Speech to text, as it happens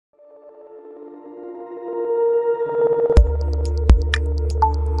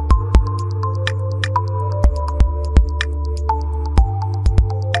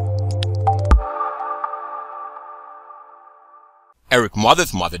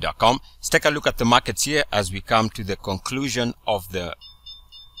ericmothermother.com. Let's take a look at the markets here as we come to the conclusion of the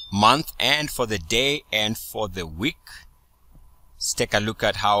month and for the day and for the week. Let's take a look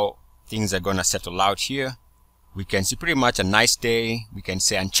at how things are going to settle out here. We can see pretty much a nice day. We can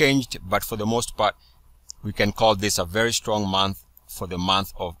say unchanged, but for the most part, we can call this a very strong month for the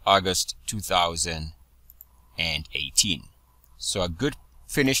month of August 2018. So a good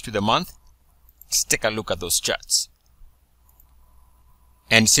finish to the month. Let's take a look at those charts.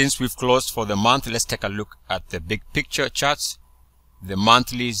 And since we've closed for the month, let's take a look at the big picture charts, the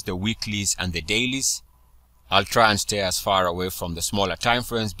monthlies, the weeklies, and the dailies. I'll try and stay as far away from the smaller time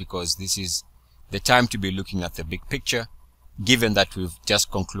frames because this is the time to be looking at the big picture, given that we've just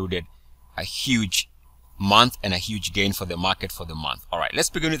concluded a huge month and a huge gain for the market for the month. All right, let's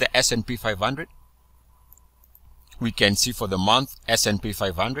begin with the S&P 500. We can see for the month, S&P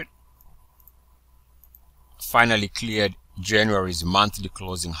 500 finally cleared January's monthly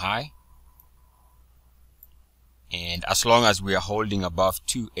closing high. And as long as we are holding above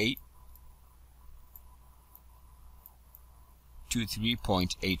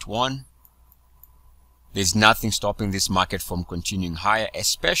 23.81, there's nothing stopping this market from continuing higher,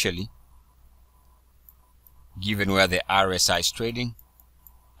 especially given where the RSI is trading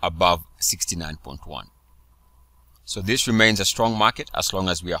above 69.1. So this remains a strong market as long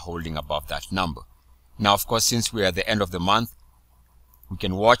as we are holding above that number. Now, of course, since we are at the end of the month, we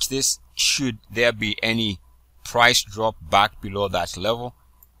can watch this. Should there be any price drop back below that level,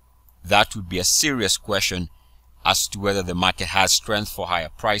 that would be a serious question as to whether the market has strength for higher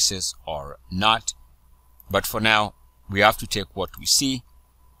prices or not. But for now, we have to take what we see,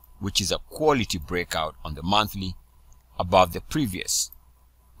 which is a quality breakout on the monthly above the previous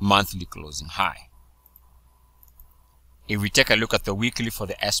monthly closing high. If we take a look at the weekly for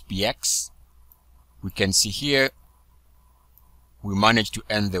the SPX, we can see here we managed to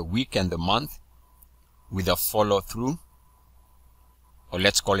end the week and the month with a follow through, or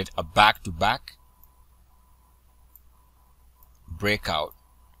let's call it a back-to-back breakout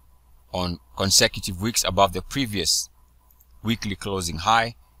on consecutive weeks above the previous weekly closing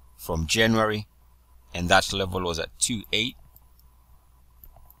high from January, and that level was at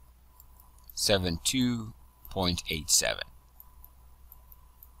 2872.87.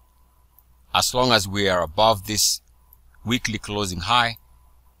 As long as we are above this weekly closing high,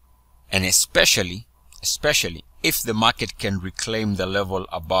 and especially if the market can reclaim the level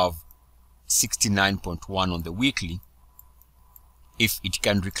above 69.1 on the weekly, if it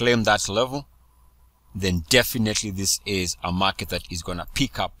can reclaim that level, then definitely this is a market that is going to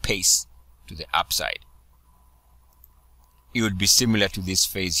pick up pace to the upside. It would be similar to this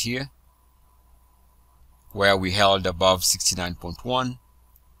phase here, where we held above 69.1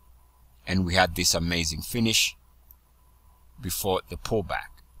 and we had this amazing finish before the pullback.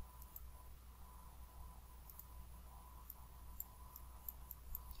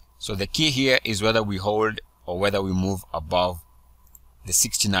 So the key here is whether we hold or whether we move above the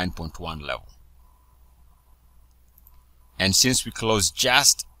 69.1 level. And since we closed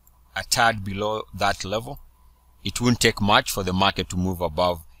just a tad below that level, it won't take much for the market to move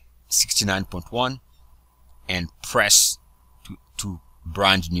above 69.1 and press to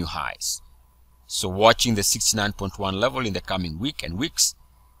brand new highs. So watching the 69.1 level in the coming week and weeks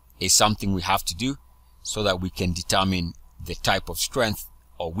is something we have to do so that we can determine the type of strength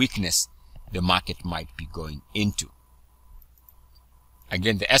or weakness the market might be going into.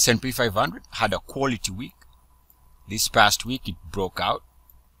 Again, the S&P 500 had a quality week. This past week it broke out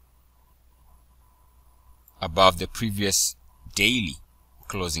above the previous daily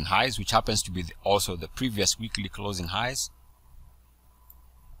closing highs, which happens to be also the previous weekly closing highs.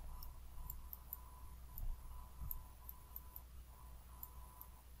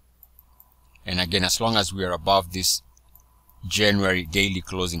 And again, as long as we are above this January daily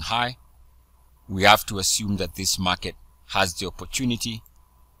closing high, we have to assume that this market has the opportunity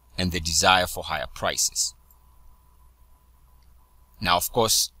and the desire for higher prices. Now, of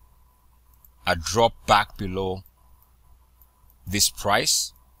course, a drop back below this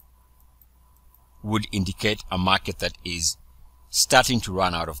price would indicate a market that is starting to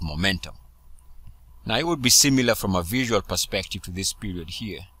run out of momentum. Now, it would be similar from a visual perspective to this period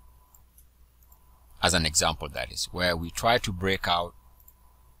here, as an example, that is, where we try to break out,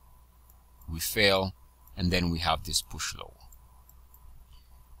 we fail, and then we have this push lower.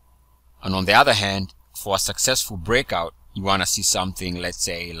 And on the other hand, for a successful breakout, you want to see something, let's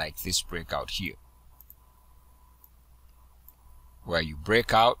say, like this breakout here, where you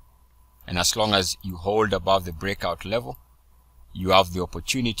break out, and as long as you hold above the breakout level, you have the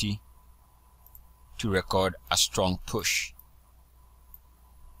opportunity to record a strong push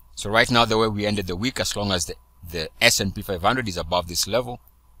So right now, the way we ended the week, as long as the S&P 500 is above this level,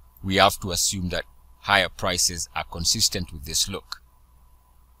 we have to assume that higher prices are consistent with this look.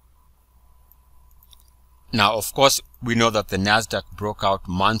 Now, of course, we know that the NASDAQ broke out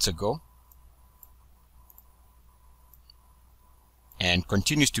months ago and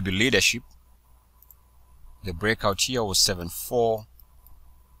continues to be leadership. The breakout here was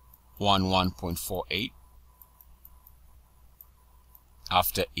 7411.48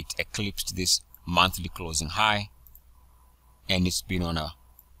 after it eclipsed this monthly closing high, and it's been on a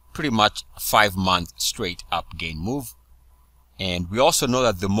pretty much 5-month straight up gain move. And we also know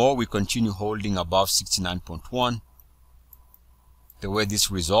that the more we continue holding above 69.1, the way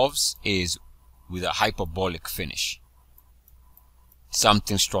this resolves is with a hyperbolic finish,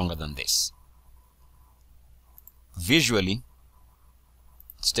 something stronger than this. Visually,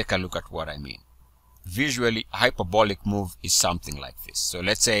 let's take a look at what I mean. Visually, a hyperbolic move is something like this. So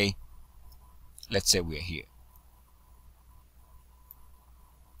let's say we're here.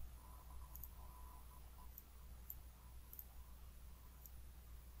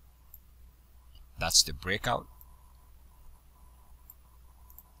 That's the breakout.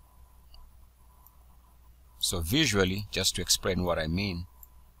 So visually, just to explain what I mean,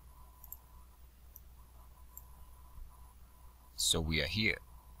 so we are here.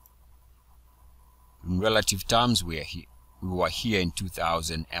 In relative terms, we are here. We were here in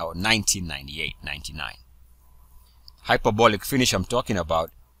 1998, 99. Hyperbolic finish I'm talking about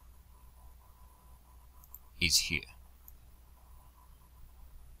is here.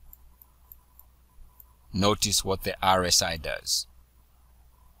 Notice what the RSI does.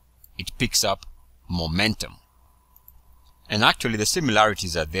 It picks up momentum. And actually the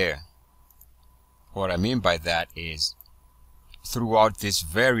similarities are there. What I mean by that is, throughout this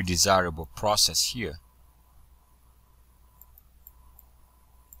very desirable process here,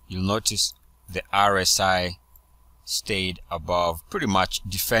 you'll notice the RSI stayed above, pretty much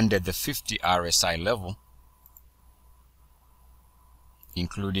defended the 50 RSI level,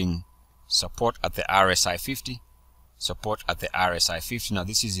 including support at the RSI 50, support at the RSI 50. Now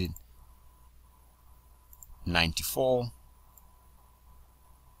this is in 94,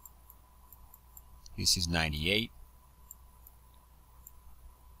 this is 98,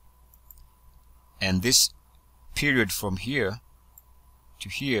 and this period from here to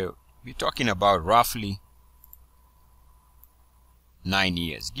here, we're talking about roughly 9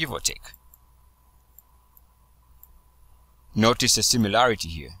 years, give or take. Notice a similarity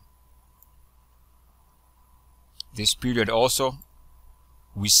here. This period also,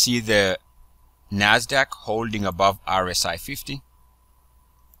 we see the NASDAQ holding above RSI 50,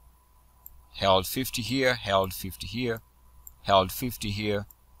 held 50 here, held 50 here, held 50 here,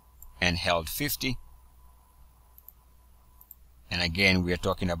 and held 50. And again, we are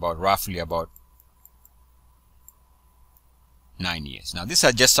talking about roughly about 9 years. Now, these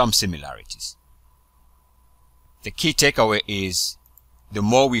are just some similarities. The key takeaway is, the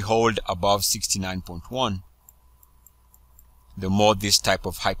more we hold above 69.1, the more this type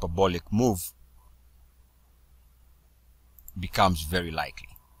of hyperbolic move becomes very likely.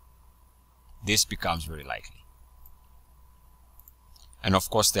 This becomes very likely. And of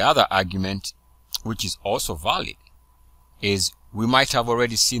course, the other argument, which is also valid, is we might have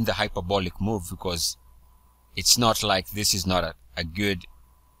already seen the hyperbolic move, because it's not like this is not a good,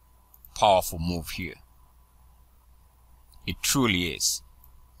 powerful move here. It truly is.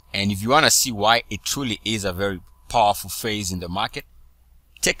 And if you want to see why it truly is a very powerful phase in the market,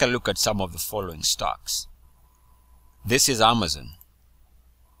 take a look at some of the following stocks. This is Amazon.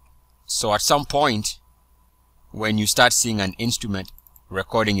 So at some point, when you start seeing an instrument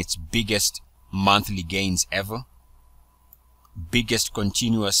recording its biggest monthly gains ever, biggest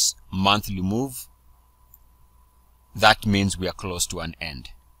continuous monthly move, that means we are close to an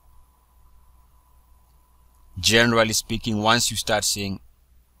end. Generally speaking, once you start seeing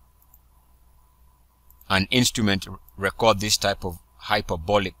an instrument record this type of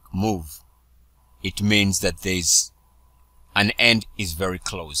hyperbolic move, it means that there's an end is very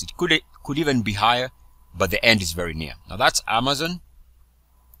close. It could even be higher, but the end is very near. Now that's Amazon.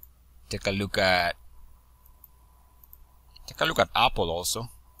 Take a look at Apple also.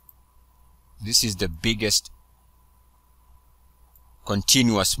 This is the biggest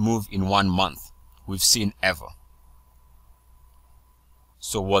continuous move in 1 month we've seen ever.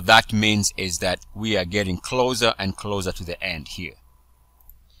 So what that means is that we are getting closer and closer to the end here.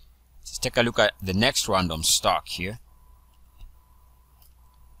 Let's take a look at the next random stock here.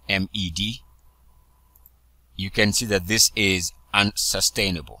 MED. You can see that this is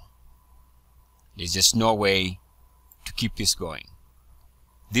unsustainable. There's just no way to keep this going.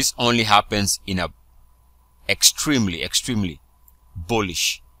 This only happens in a extremely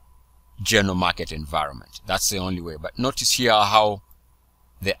bullish general market environment. That's the only way. But notice here how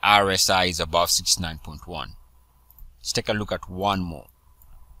the RSI is above 69.1. Let's take a look at one more.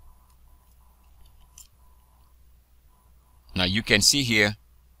 Now you can see here,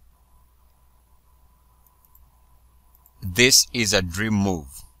 this is a dream move.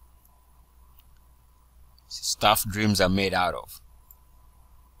 Stuff dreams are made out of.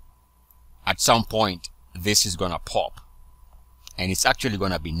 At some point, this is gonna pop, and it's actually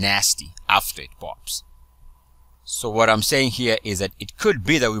gonna be nasty after it pops. So what I'm saying here is that it could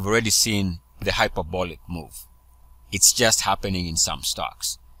be that we've already seen the hyperbolic move. It's just happening in some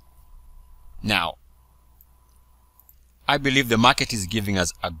stocks. Now, I believe the market is giving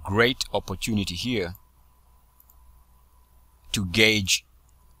us a great opportunity here to gauge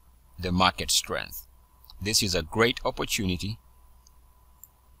the market strength. This is a great opportunity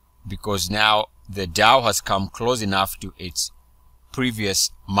because now the Dow has come close enough to its previous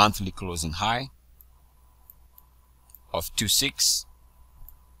monthly closing high of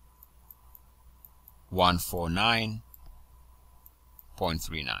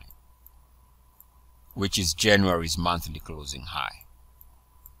 26,149.39, which is January's monthly closing high.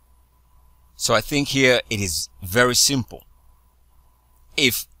 So I think here it is very simple.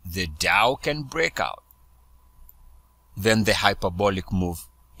 If the Dow can break out, then the hyperbolic move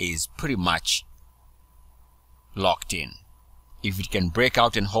is pretty much locked in, if it can break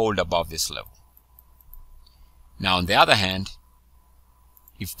out and hold above this level. Now, on the other hand,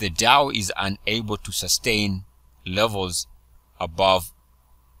 if the Dow is unable to sustain levels above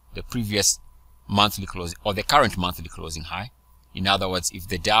the previous monthly closing or the current monthly closing high, in other words, if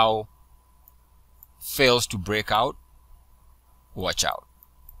the Dow fails to break out, watch out.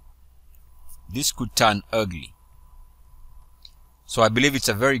 This could turn ugly. So I believe it's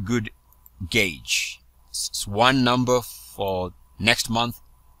a very good gauge. It's one number for next month.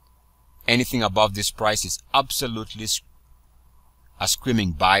 Anything above this price is absolutely a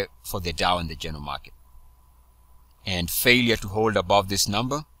screaming buy for the Dow and the general market. And failure to hold above this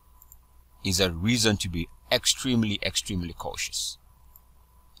number is a reason to be extremely cautious.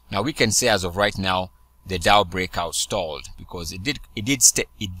 Now we can say as of right now, the Dow breakout stalled because it did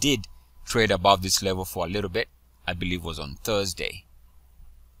trade above this level for a little bit. I believe it was on Thursday,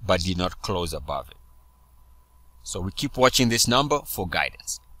 but did not close above it. So we keep watching this number for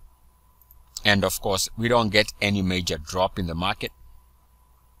guidance. And of course, we don't get any major drop in the market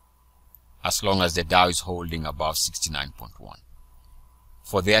as long as the Dow is holding above 69.1.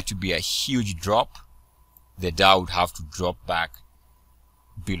 For there to be a huge drop, the Dow would have to drop back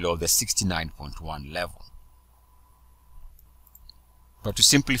below the 69.1 level. But to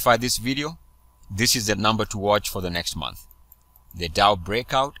simplify this video, this is the number to watch for the next month. The Dow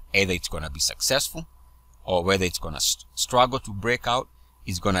breakout, either it's going to be successful or whether it's going to struggle to break out,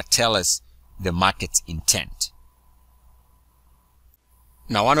 is going to tell us the market's intent.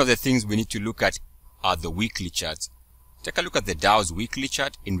 Now, one of the things we need to look at are the weekly charts. Take a look at the Dow's weekly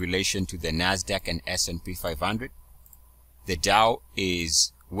chart in relation to the NASDAQ and S&P 500. The Dow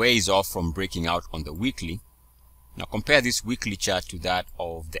is ways off from breaking out on the weekly. Now compare this weekly chart to that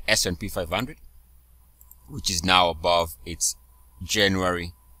of the S&P 500, which is now above its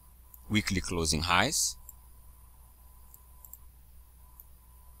January weekly closing highs.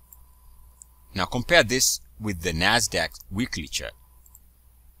 Now compare this with the NASDAQ weekly chart,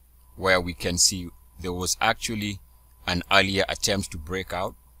 where we can see there was actually an earlier attempt to break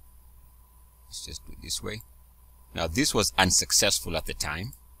out. Let's just do it this way. Now this was unsuccessful at the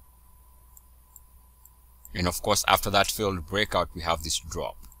time. And of course, after that failed breakout, we have this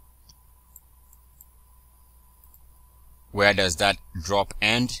drop. Where does that drop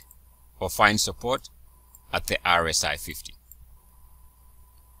end or find support? At the RSI 50.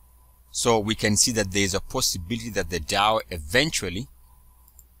 So we can see that there is a possibility that the Dow eventually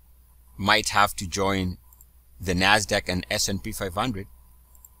might have to join the NASDAQ and S&P 500.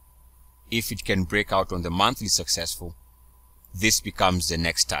 If it can break out on the monthly successful, this becomes the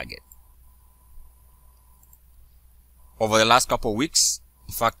next target. Over the last couple of weeks,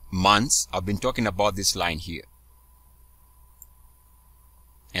 in fact months, I've been talking about this line here.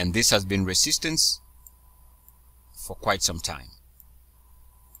 And this has been resistance for quite some time.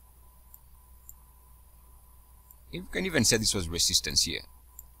 You can even say this was resistance here.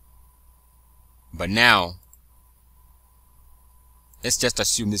 But now, let's just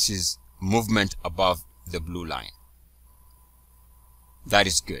assume this is movement above the blue line. That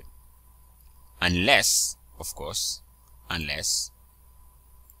is good. Unless, of course, unless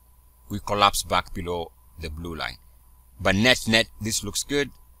we collapse back below the blue line. But net, this looks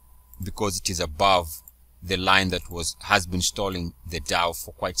good. because it is above the line that has been stalling the Dow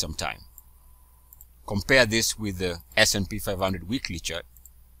for quite some time. Compare this with the S&P 500 weekly chart,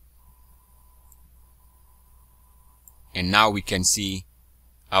 and now we can see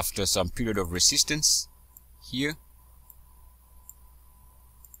after some period of resistance here,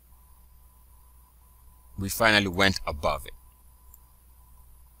 we finally went above it.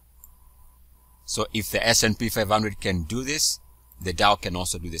 So if the S&P 500 can do this, the Dow can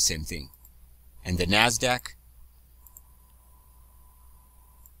also do the same thing. And the NASDAQ,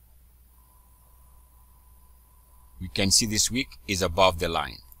 we can see this week is above the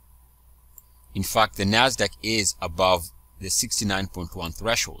line. In fact, the NASDAQ is above the 69.1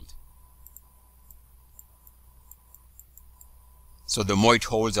 threshold. So the more it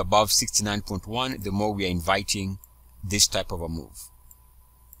holds above 69.1, the more we are inviting this type of a move,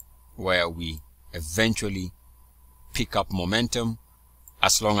 where we eventually pick up momentum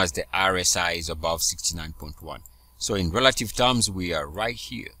as long as the RSI is above 69.1. So in relative terms, we are right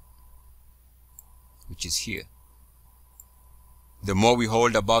here, which is here. The more we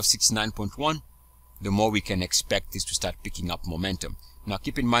hold above 69.1, the more we can expect this to start picking up momentum. Now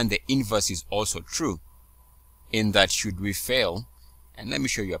keep in mind the inverse is also true, in that should we fail, and let me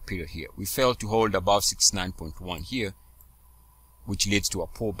show you a period here, we fail to hold above 69.1 here, which leads to a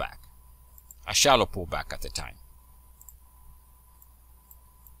pullback, a shallow pullback at the time.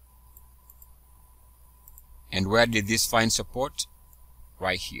 And where did this find support?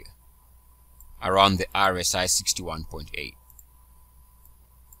 Right here, around the RSI 61.8.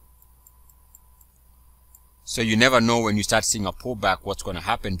 So you never know when you start seeing a pullback what's going to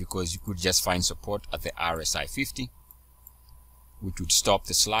happen, because you could just find support at the RSI 50, which would stop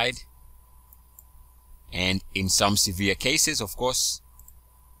the slide. And in some severe cases, of course,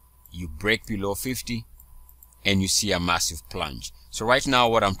 you break below 50 and you see a massive plunge. So right now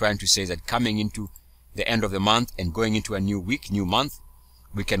what I'm trying to say is that coming into the end of the month and going into a new week, new month,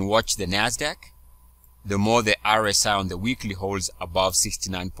 we can watch the NASDAQ. The more the RSI on the weekly holds above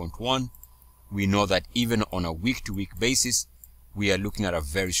 69.1, we know that even on a week-to-week basis, we are looking at a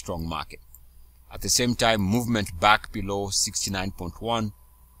very strong market. At the same time, movement back below 69.1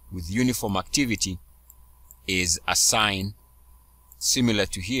 with uniform activity is a sign, similar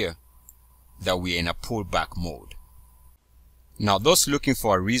to here, that we are in a pullback mode. Now, those looking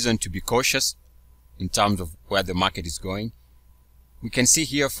for a reason to be cautious in terms of where the market is going, we can see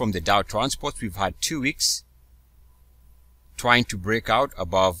here from the Dow Transport, we've had 2 weeks trying to break out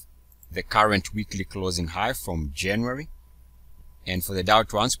above the current weekly closing high from January. And for the Dow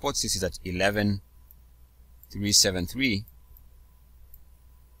Transports, this is at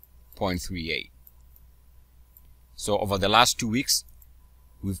 11,373.38. So over the last 2 weeks,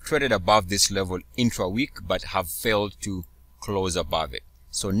 we've traded above this level intra-week, but have failed to close above it.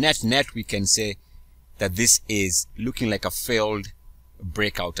 So net, we can say that this is looking like a failed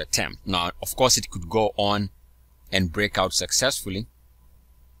breakout attempt. Now, of course, it could go on and break out successfully,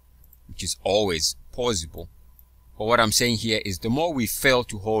 which is always possible. But what I'm saying here is the more we fail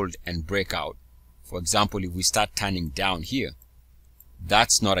to hold and break out, for example, if we start turning down here,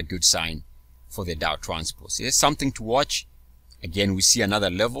 that's not a good sign for the Dow Transport. So there's something to watch. Again, we see another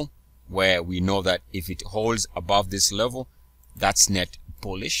level where we know that if it holds above this level, that's net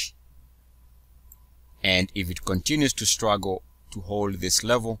bullish. And if it continues to struggle to hold this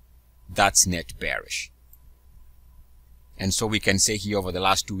level, that's net bearish. And so we can say here over the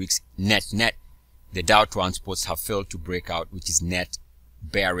last 2 weeks, net, the Dow Transports have failed to break out, which is net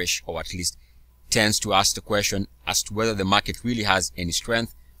bearish, or at least tends to ask the question as to whether the market really has any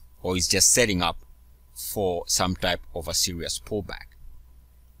strength or is just setting up for some type of a serious pullback.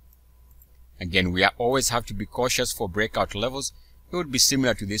 Again, we always have to be cautious for breakout levels. It would be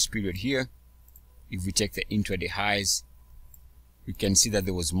similar to this period here. If we take the intraday highs, we can see that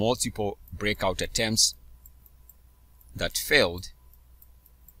there was multiple breakout attempts that failed,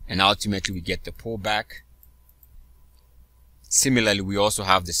 and ultimately we get the pullback. Similarly, we also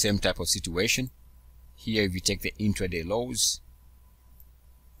have the same type of situation here. If we take the intraday lows,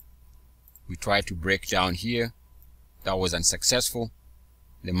 we try to break down here, that was unsuccessful.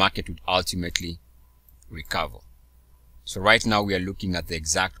 The market would ultimately recover. So right now we are looking at the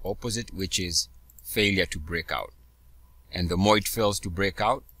exact opposite, which is failure to break out. And the more it fails to break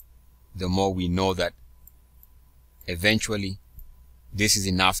out, the more we know that eventually this is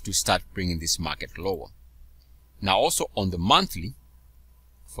enough to start bringing this market lower. Now also on the monthly,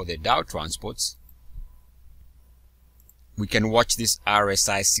 for the Dow Transports, we can watch this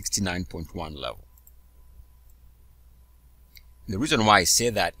RSI 69.1 level. The reason why I say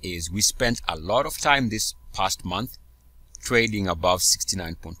that is we spent a lot of time this past month trading above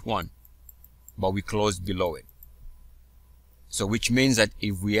 69.1, but we closed below it. So which means that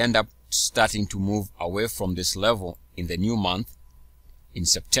if we end up starting to move away from this level in the new month, in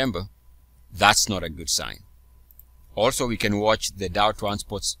September, that's not a good sign. Also, we can watch the Dow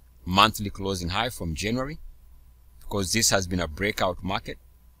Transport's monthly closing high from January, because this has been a breakout market.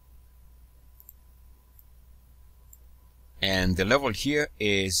 And the level here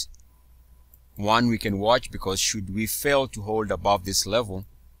is one we can watch, because should we fail to hold above this level,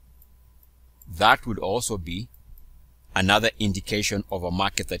 that would also be another indication of a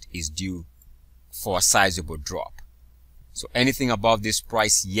market that is due for a sizable drop. So anything above this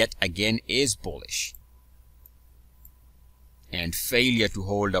price yet again is bullish. And failure to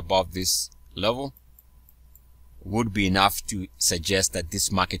hold above this level would be enough to suggest that this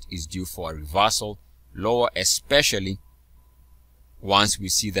market is due for a reversal lower, especially once we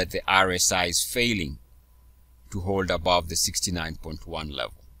see that the RSI is failing to hold above the 69.1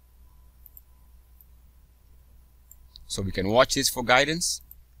 level. So we can watch this for guidance.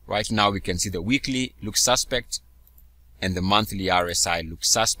 Right now we can see the weekly looks suspect and the monthly RSI looks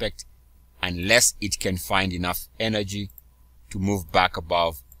suspect, unless it can find enough energy to move back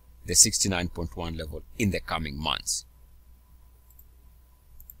above the 69.1 level in the coming months.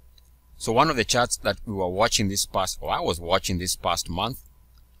 So one of the charts that we were watching this past, or I was watching this past month,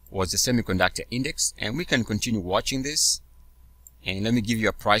 was the semiconductor index, and we can continue watching this. And let me give you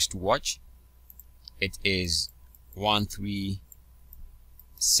a price to watch. It is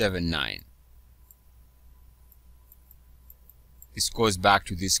 1379. This goes back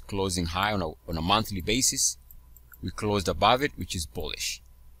to this closing high on a monthly basis. We closed above it, which is bullish.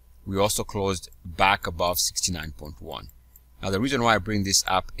 We also closed back above 69.1. Now the reason why I bring this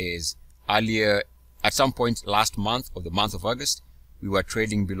up is earlier, at some point last month, or the month of August, we were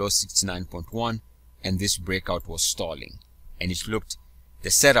trading below 69.1, and this breakout was stalling, and it looked,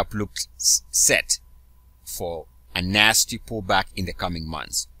 the setup looked set for a nasty pullback in the coming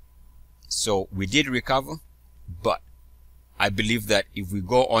months. So we did recover, but I believe that if we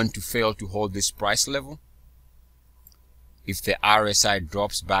go on to fail to hold this price level, if the RSI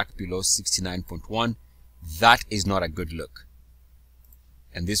drops back below 69.1, that is not a good look.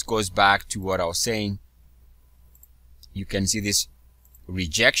 And this goes back to what I was saying. You can see this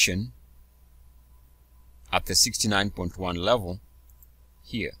rejection at the 69.1 level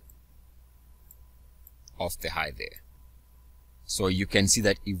here of the high there. So you can see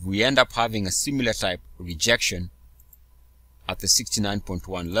that if we end up having a similar type rejection at the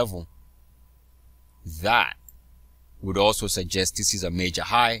 69.1 level, that would also suggest this is a major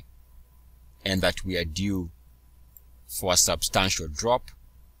high and that we are due for a substantial drop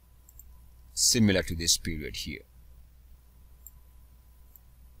similar to this period here.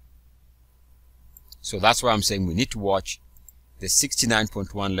 So that's why I'm saying we need to watch the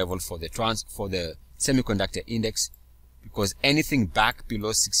 69.1 level for the semiconductor index, because anything back below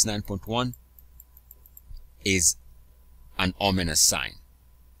 69.1 is an ominous sign,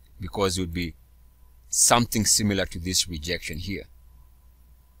 because it would be something similar to this rejection here.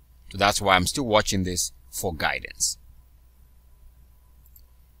 So that's why I'm still watching this for guidance.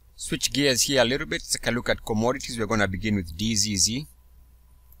 Switch gears here a little bit. Take a look at commodities. We're going to begin with DZZ,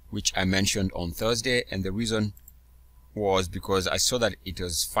 which I mentioned on Thursday, and the reason was because I saw that it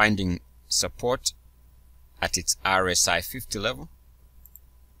was finding support at its RSI 50 level,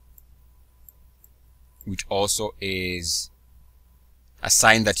 which also is a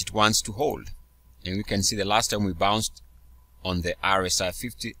sign that it wants to hold. And we can see the last time we bounced on the RSI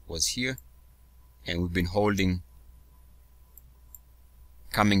 50 was here, and we've been holding,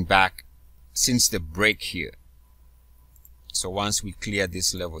 coming back since the break here. So once we clear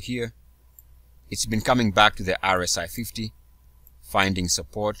this level here, it's been coming back to the RSI 50, finding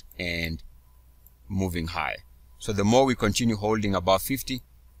support and moving high. So the more we continue holding above 50,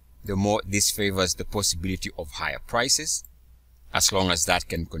 the more this favors the possibility of higher prices, as long as that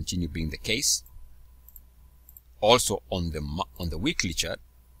can continue being the case. Also on the weekly chart,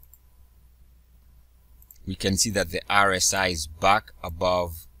 we can see that the RSI is back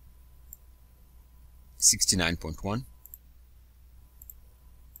above 69.1.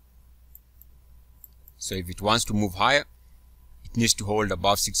 So if it wants to move higher, it needs to hold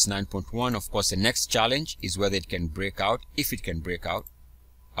above 69.1. Of course, the next challenge is whether it can break out, if it can break out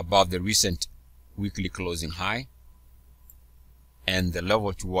above the recent weekly closing high. And the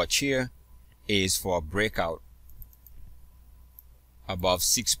level to watch here is for a breakout above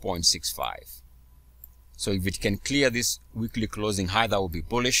 6.65. So if it can clear this weekly closing high, that will be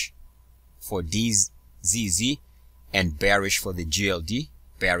bullish for DZZ and bearish for the GLD,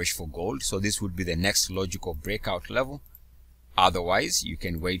 bearish for gold. So this would be the next logical breakout level. Otherwise, you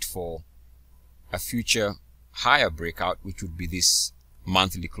can wait for a future higher breakout, which would be this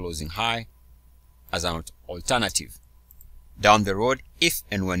monthly closing high, as an alternative down the road, if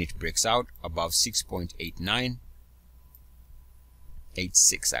and when it breaks out above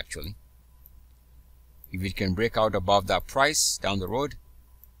 6.8986 actually. If it can break out above that price down the road,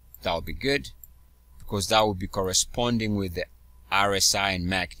 that will be good, because that will be corresponding with the RSI and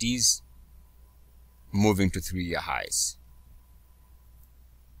MACDs moving to 3-year highs.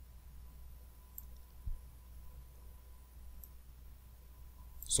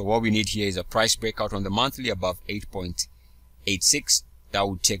 So what we need here is a price breakout on the monthly above 8.86. That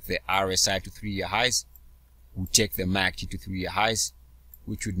would take the RSI to 3-year highs, would take the MACD to 3-year highs,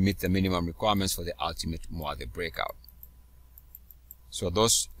 which would meet the minimum requirements for the ultimate Moade breakout. So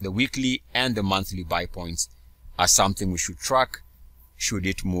those, the weekly and the monthly buy points, are something we should track should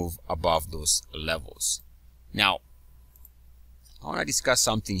it move above those levels. Now, I want to discuss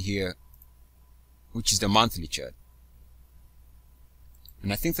something here, which is the monthly chart.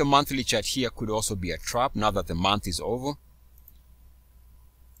 And I think the monthly chart here could also be a trap now that the month is over.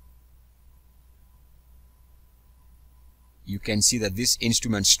 You can see that this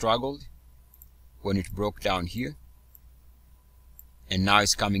instrument struggled when it broke down here, and now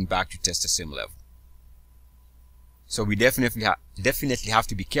it's coming back to test the same level. So we definitely have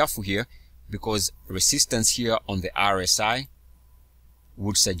to be careful here, because resistance here on the RSI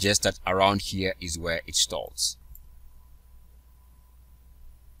would suggest that around here is where it stalls.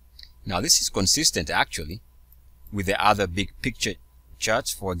 Now this is consistent actually with the other big picture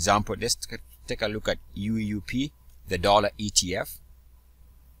charts. For example, let's take a look at UUP, the dollar ETF.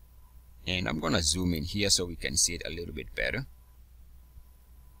 And I'm going to zoom in here so we can see it a little bit better.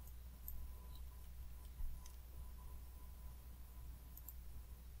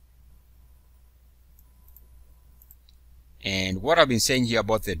 And what I've been saying here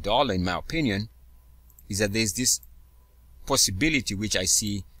about the dollar, in my opinion, is that there's this possibility which I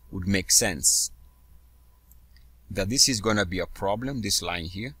see would make sense, that this is going to be a problem, this line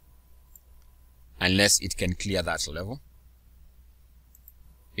here, unless it can clear that level.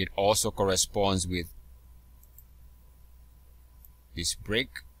 It also corresponds with this break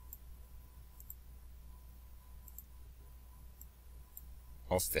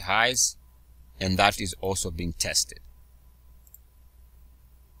of the highs, and that is also being tested.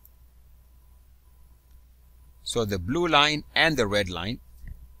 So the blue line and the red line,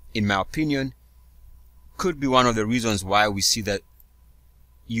 in my opinion, could be one of the reasons why we see that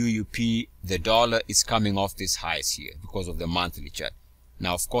UUP, the dollar, is coming off these highs here because of the monthly chart.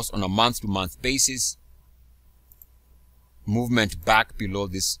 Now, of course, on a month-to-month basis, movement back below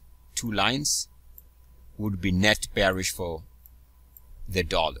these two lines would be net bearish for the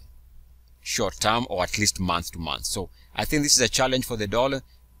dollar, short term or at least month-to-month. So I think this is a challenge for the dollar.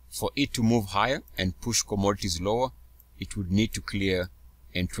 For it to move higher and push commodities lower, it would need to clear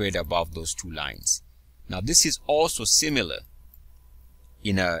and trade above those two lines. Now this is also similar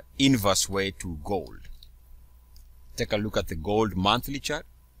in an inverse way to gold. Take a look at the gold monthly chart,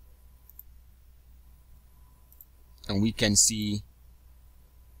 and we can see,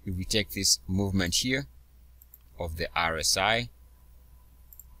 if we take this movement here of the RSI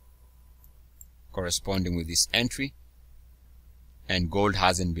corresponding with this entry, and gold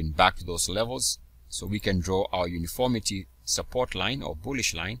hasn't been back to those levels, so we can draw our uniformity support line or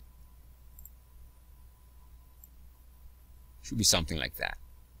bullish line. Should be something like that.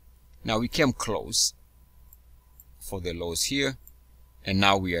 Now we came close for the lows here, and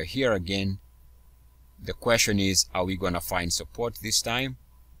now we are here again. The question is, are we going to find support this time,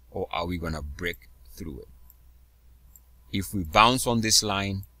 or are we going to break through it? If we bounce on this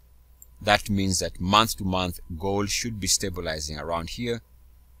line, that means that month to month gold should be stabilizing around here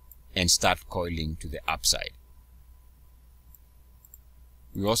and start coiling to the upside.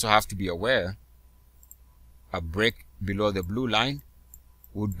 We also have to be aware a break below the blue line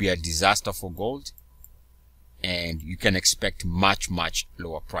would be a disaster for gold, and you can expect much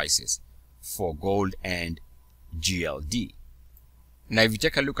lower prices for gold and GLD. Now if you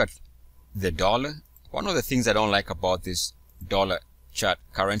take a look at the dollar, one of the things I don't like about this dollar chart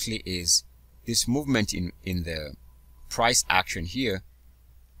currently is this movement in the price action here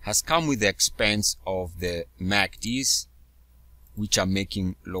has come with the expense of the MACDs, which are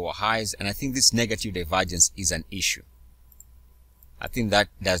making lower highs, and I think this negative divergence is an issue. I think that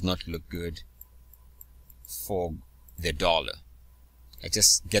does not look good for the dollar. I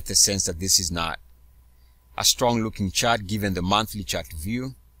just get the sense that this is not a strong looking chart given the monthly chart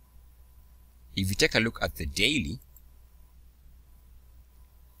view. If you take a look at the daily,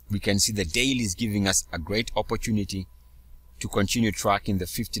 we can see the daily is giving us a great opportunity to continue tracking the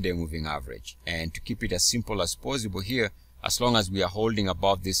 50-day moving average. And to keep it as simple as possible here, as long as we are holding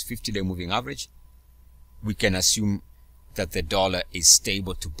above this 50-day moving average, we can assume that the dollar is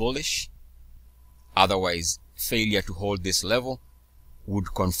stable to bullish. Otherwise, failure to hold this level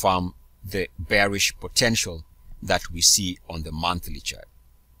would confirm the bearish potential that we see on the monthly chart.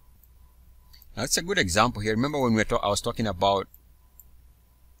 Now, that's a good example here. Remember when I was talking about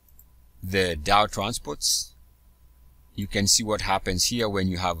the Dow transports? You can see what happens here when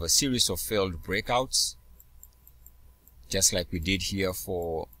you have a series of failed breakouts, just like we did here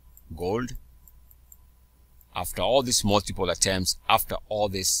for gold. After all these multiple attempts, after all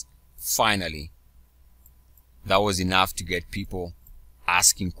this, finally, that was enough to get people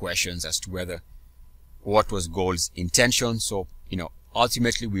asking questions as to whether what was gold's intention. So,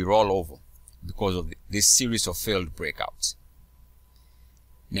 ultimately we roll over because of this series of failed breakouts.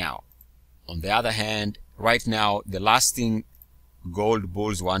 Now, on the other hand, right now, the last thing gold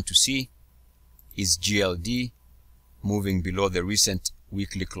bulls want to see is GLD moving below the recent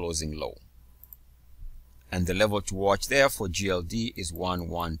weekly closing low. And the level to watch there for GLD is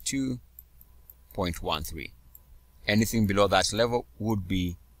 112.13. Anything below that level would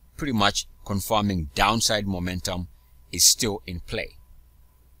be pretty much confirming downside momentum is still in play.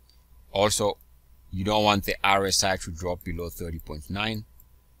 Also, you don't want the RSI to drop below 30.9.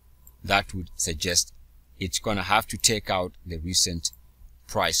 That would suggest it's going to have to take out the recent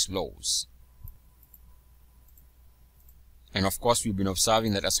price lows. And of course, we've been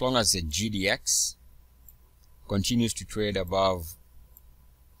observing that as long as the GDX continues to trade above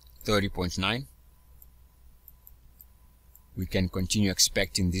 30.9, we can continue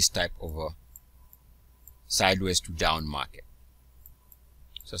expecting this type of a sideways to down market.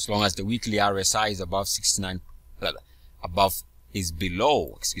 So as long as the weekly RSI is above 69, is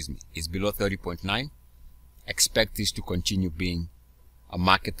below 30.9, expect this to continue being a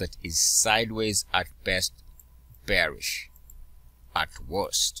market that is sideways at best, bearish at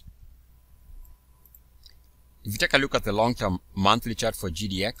worst. If you take a look at the long-term monthly chart for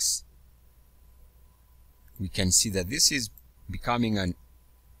GDX, we can see that this is becoming an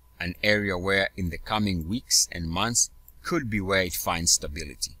area where in the coming weeks and months could be where it finds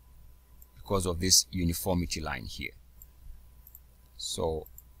stability because of this uniformity line here. So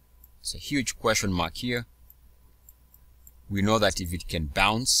it's a huge question mark here. We know that if it can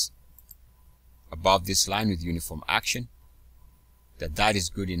bounce above this line with uniform action, that is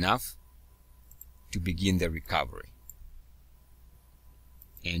good enough to begin the recovery.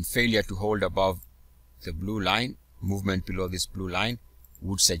 And failure to hold above the blue line, movement below this blue line,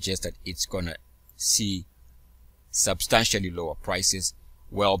 would suggest that it's going to see substantially lower prices,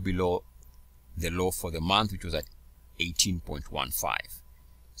 well below the low for the month, which was at 18.15.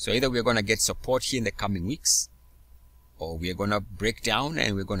 So either we're going to get support here in the coming weeks, or we're going to break down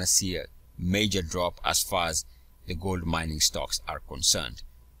and we're going to see a major drop as far as the gold mining stocks are concerned.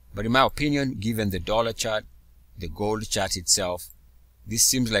 But in my opinion, given the dollar chart, the gold chart itself, this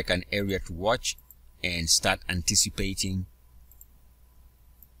seems like an area to watch and start anticipating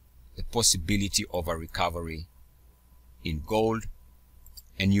the possibility of a recovery in gold.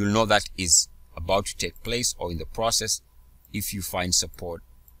 And you'll know that is about to take place or in the process if you find support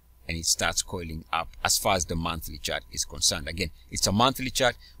and it starts coiling up as far as the monthly chart is concerned. Again, it's a monthly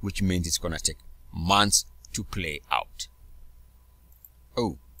chart, which means it's going to take months to play out.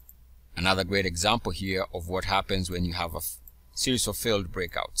 Oh, another great example here of what happens when you have a series of failed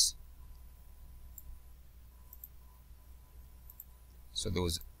breakouts. So there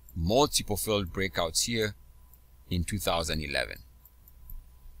was multiple failed breakouts here in 2011.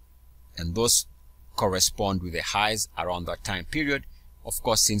 And those correspond with the highs around that time period. Of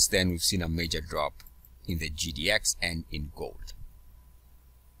course, since then, we've seen a major drop in the GDX and in gold.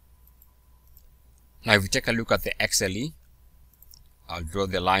 Now, if we take a look at the XLE, I'll draw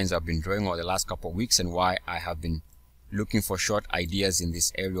the lines I've been drawing over the last couple of weeks and why I have been looking for short ideas in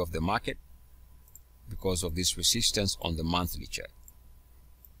this area of the market because of this resistance on the monthly chart.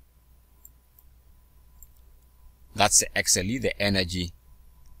 That's the XLE, the energy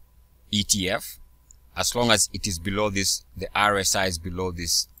ETF. As long as it is below this, the RSI is below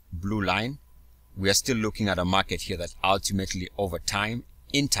this blue line, we are still looking at a market here that ultimately over time,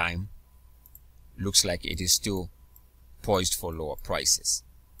 in time, looks like it is still poised for lower prices.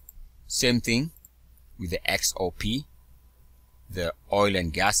 Same thing with the XOP, the oil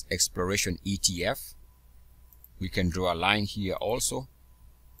and gas exploration ETF. We can draw a line here also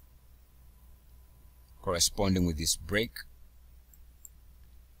corresponding with this break.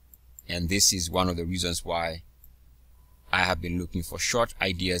 And this is one of the reasons why I have been looking for short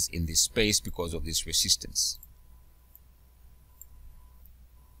ideas in this space because of this resistance.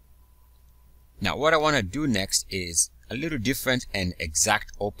 Now what I want to do next is a little different and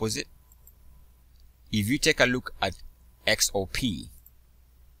exact opposite. If you take a look at XOP,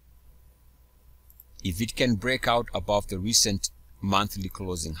 if it can break out above the recent monthly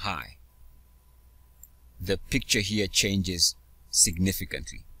closing high, the picture here changes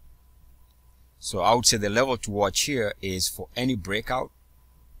significantly. So I would say the level to watch here is for any breakout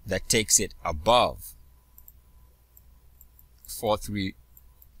that takes it above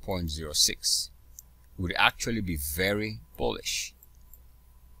 43.06 would actually be very bullish.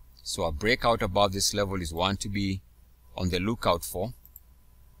 So a breakout above this level is one to be on the lookout for.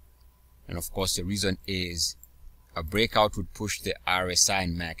 And of course the reason is a breakout would push the RSI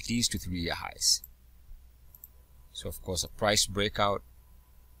and MACDs to 3-year highs. So of course a price breakout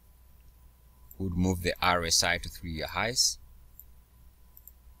would move the RSI to 3-year highs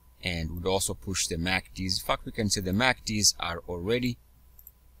and would also push the MACDs. In fact, we can say the MACDs are already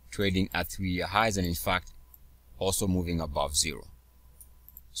trading at 3-year highs and in fact also moving above zero.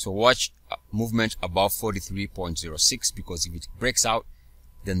 So watch movement above 43.06 because if it breaks out,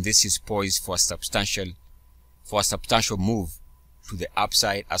 then this is poised for a substantial move to the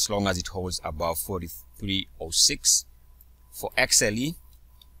upside as long as it holds above 43.06. For XLE,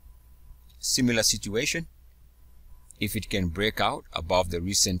 similar situation. If it can break out above the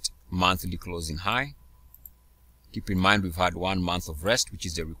recent monthly closing high, keep in mind we've had 1 month of rest, which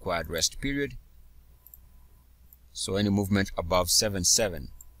is the required rest period. So any movement above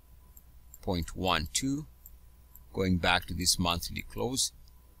 77.12 going back to this monthly close,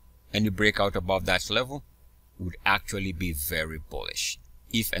 any breakout above that level would actually be very bullish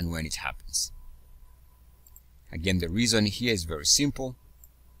if and when it happens. Again, the reason here is very simple.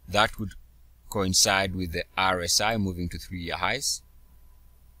 That would coincide with the RSI moving to 3-year highs.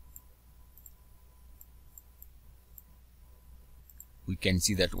 We can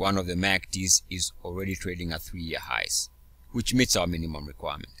see that one of the MACDs is already trading at 3-year highs, which meets our minimum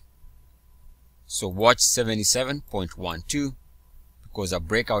requirement. So watch 77.12 because a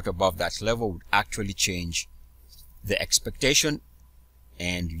breakout above that level would actually change the expectation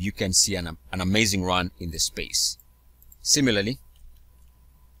and you can see an amazing run in the space. Similarly,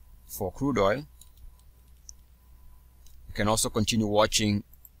 for crude oil, you can also continue watching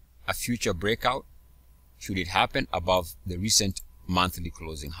a future breakout should it happen above the recent monthly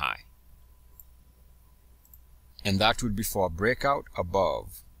closing high. And that would be for a breakout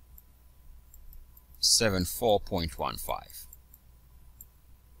above 74.15.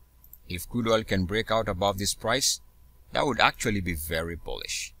 If crude oil can break out above this price, that would actually be very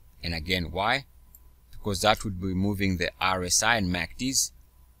bullish. And again, why? Because that would be moving the RSI and MACDs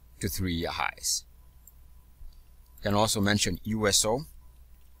to 3-year highs. You can also mention USO.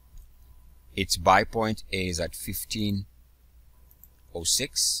 Its buy point is at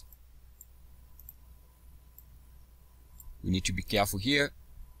 15.06. We need to be careful here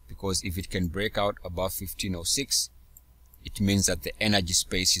because if it can break out above 15.06, it means that the energy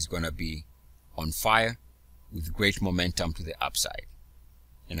space is going to be on fire with great momentum to the upside.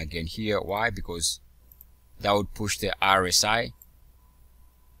 And again here, why? Because that would push the RSI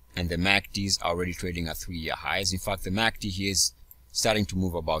and the MACDs are already trading at 3-year highs. In fact, the MACD here is starting to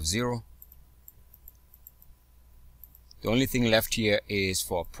move above zero. The only thing left here is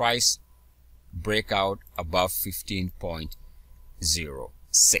for price breakout above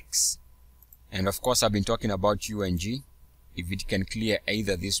 15.06. And of course, I've been talking about UNG. If it can clear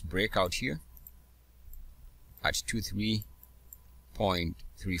either this breakout here at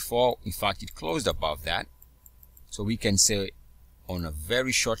 23.34, in fact, it closed above that. So we can say on a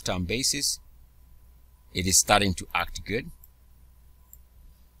very short-term basis, it is starting to act good.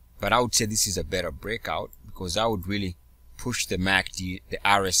 But I would say this is a better breakout because that would really push the MACD, the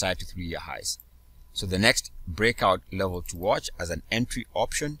RSI to 3-year highs. So the next breakout level to watch as an entry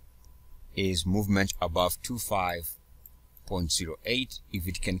option is movement above 25.08. If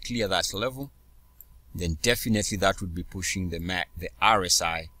it can clear that level, then definitely that would be pushing the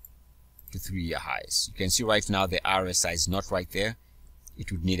RSI to 3-year highs. You can see right now the RSI is not right there.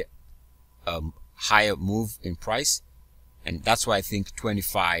 It would need a higher move in price, and that's why I think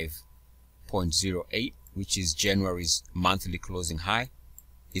 25.08, which is January's monthly closing high,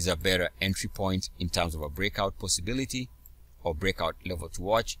 is a better entry point in terms of a breakout possibility or breakout level to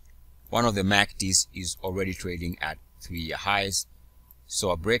watch. One of the MACDs is already trading at 3-year highs,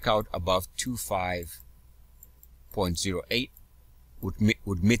 so a breakout above 25.08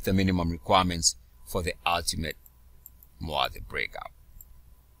 would meet the minimum requirements for the ultimate Moade breakout.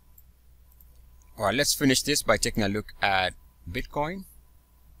 Alright, let's finish this by taking a look at Bitcoin.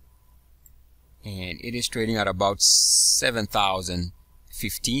 And it is trading at about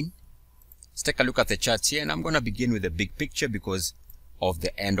 7,015. Let's take a look at the charts here, and I'm going to begin with the big picture because of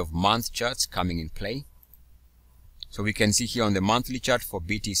the end of month charts coming in play. So we can see here on the monthly chart for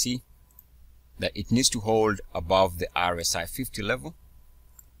BTC that it needs to hold above the RSI 50 level.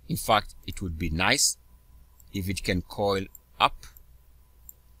 In fact, it would be nice if it can coil up,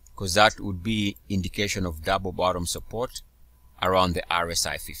 because that would be indication of double bottom support around the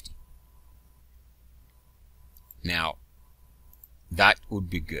RSI 50. Now, that would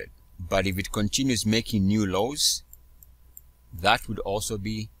be good. But if it continues making new lows, that would also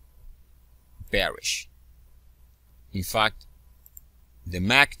be bearish. In fact, the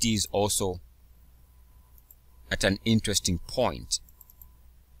MACD is also at an interesting point.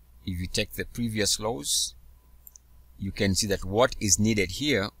 If you take the previous lows, you can see that what is needed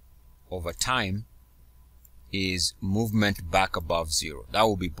here over time is movement back above zero. That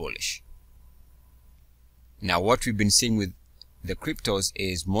will be bullish. Now, what we've been seeing with the cryptos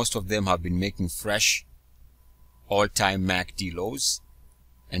is most of them have been making fresh all-time MACD lows,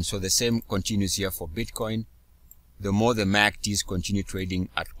 and so the same continues here for Bitcoin. The more the MACDs continue trading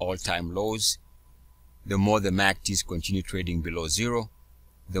at all-time lows, the more the MACDs continue trading below zero,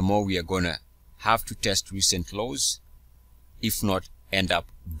 the more we are going to have to test recent lows, if not end up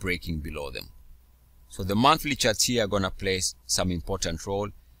breaking below them. So the monthly charts here are going to play some important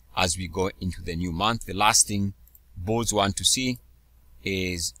role as we go into the new month. The last thing bulls want to see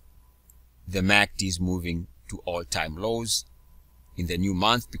is the MACDs moving to all-time lows in the new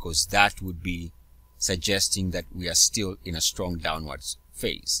month, because that would be suggesting that we are still in a strong downwards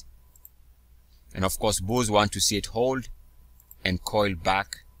phase. And of course, bulls want to see it hold and coil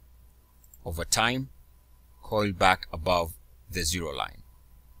back over time, coil back above the zero line.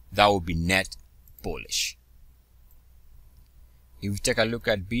 That would be net bullish. If we take a look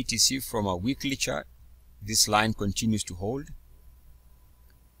at BTC from a weekly chart, this line continues to hold,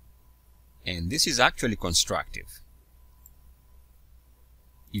 and this is actually constructive.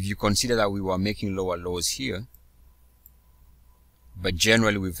 If you consider that we were making lower lows here, but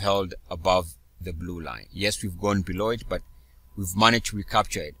generally we've held above the blue line. Yes, we've gone below it, but we've managed to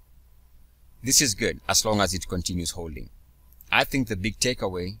recapture it. This is good as long as it continues holding. I think the big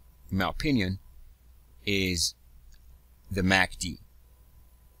takeaway, in my opinion, is the MACD.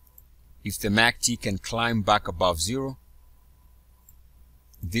 If the MACD can climb back above zero,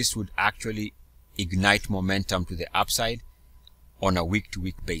 this would actually ignite momentum to the upside on a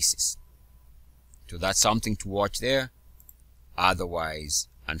week-to-week basis. So that's something to watch there. Otherwise,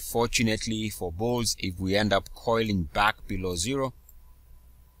 unfortunately for bulls, if we end up coiling back below zero,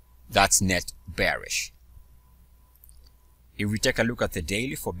 that's net bearish. If we take a look at the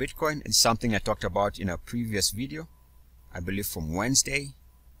daily for Bitcoin, it's something I talked about in a previous video, I believe from Wednesday.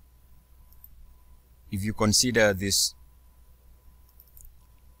 If you consider this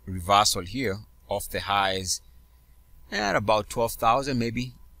reversal here of the highs at about 12,000,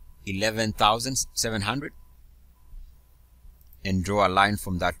 maybe 11,700, and draw a line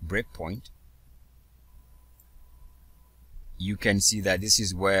from that breakpoint, you can see that this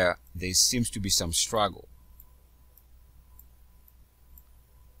is where there seems to be some struggle.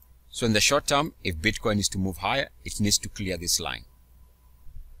 So in the short term, if Bitcoin is to move higher, it needs to clear this line.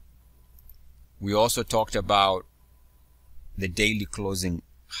 We also talked about the daily closing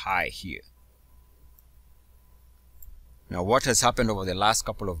high here. Now, what has happened over the last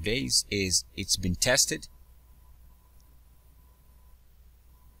couple of days is it's been tested,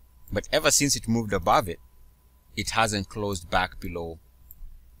 but ever since it moved above it, it hasn't closed back below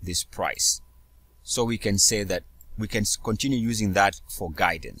this price. So we can say that we can continue using that for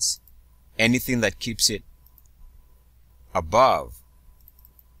guidance. Anything that keeps it above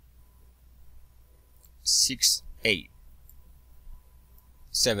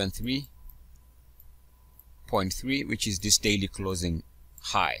 6873.3, which is this daily closing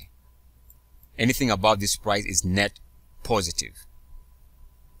high. Anything above this price is net positive,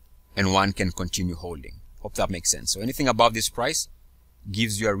 and one can continue holding. Hope that makes sense. So anything above this price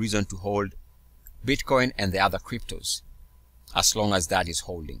gives you a reason to hold Bitcoin and the other cryptos, as long as that is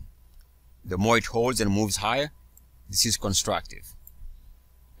holding. The more it holds and moves higher, this is constructive.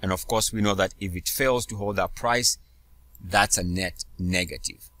 And of course, we know that if it fails to hold that price, that's a net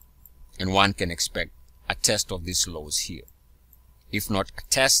negative. And one can expect a test of these lows here. If not a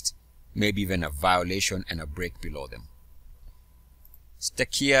test, maybe even a violation and a break below them.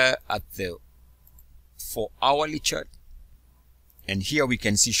 Stick here at the 4-hourly chart. And here we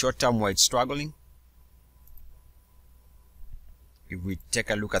can see short term where it's struggling. If we take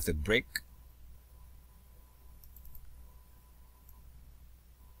a look at the break,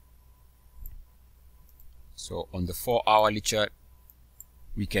 so on the 4-hourly chart,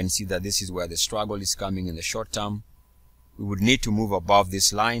 we can see that this is where the struggle is coming in the short term. We would need to move above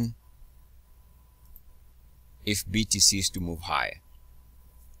this line if BTC is to move higher.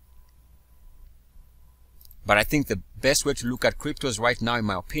 But I think the best way to look at cryptos right now, in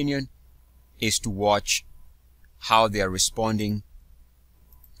my opinion, is to watch how they are responding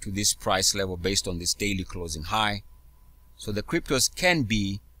to this price level based on this daily closing high. So the cryptos can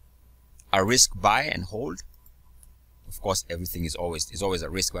be a risk buy and hold. Of course, everything is always a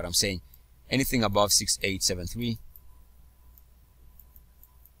risk, but I'm saying anything above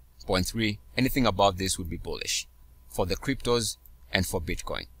 6873.3, anything above this would be bullish for the cryptos and for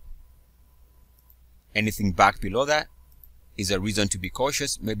Bitcoin. Anything back below that is a reason to be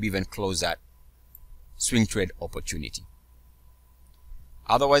cautious, maybe even close that swing trade opportunity.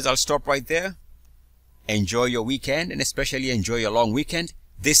 Otherwise, I'll stop right there. Enjoy your weekend, and especially enjoy your long weekend.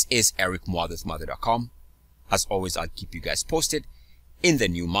 This is Eric Mother.com. As always, I'll keep you guys posted in the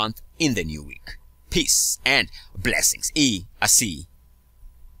new month, in the new week. Peace and blessings. E-A-C-S.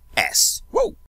 Woo!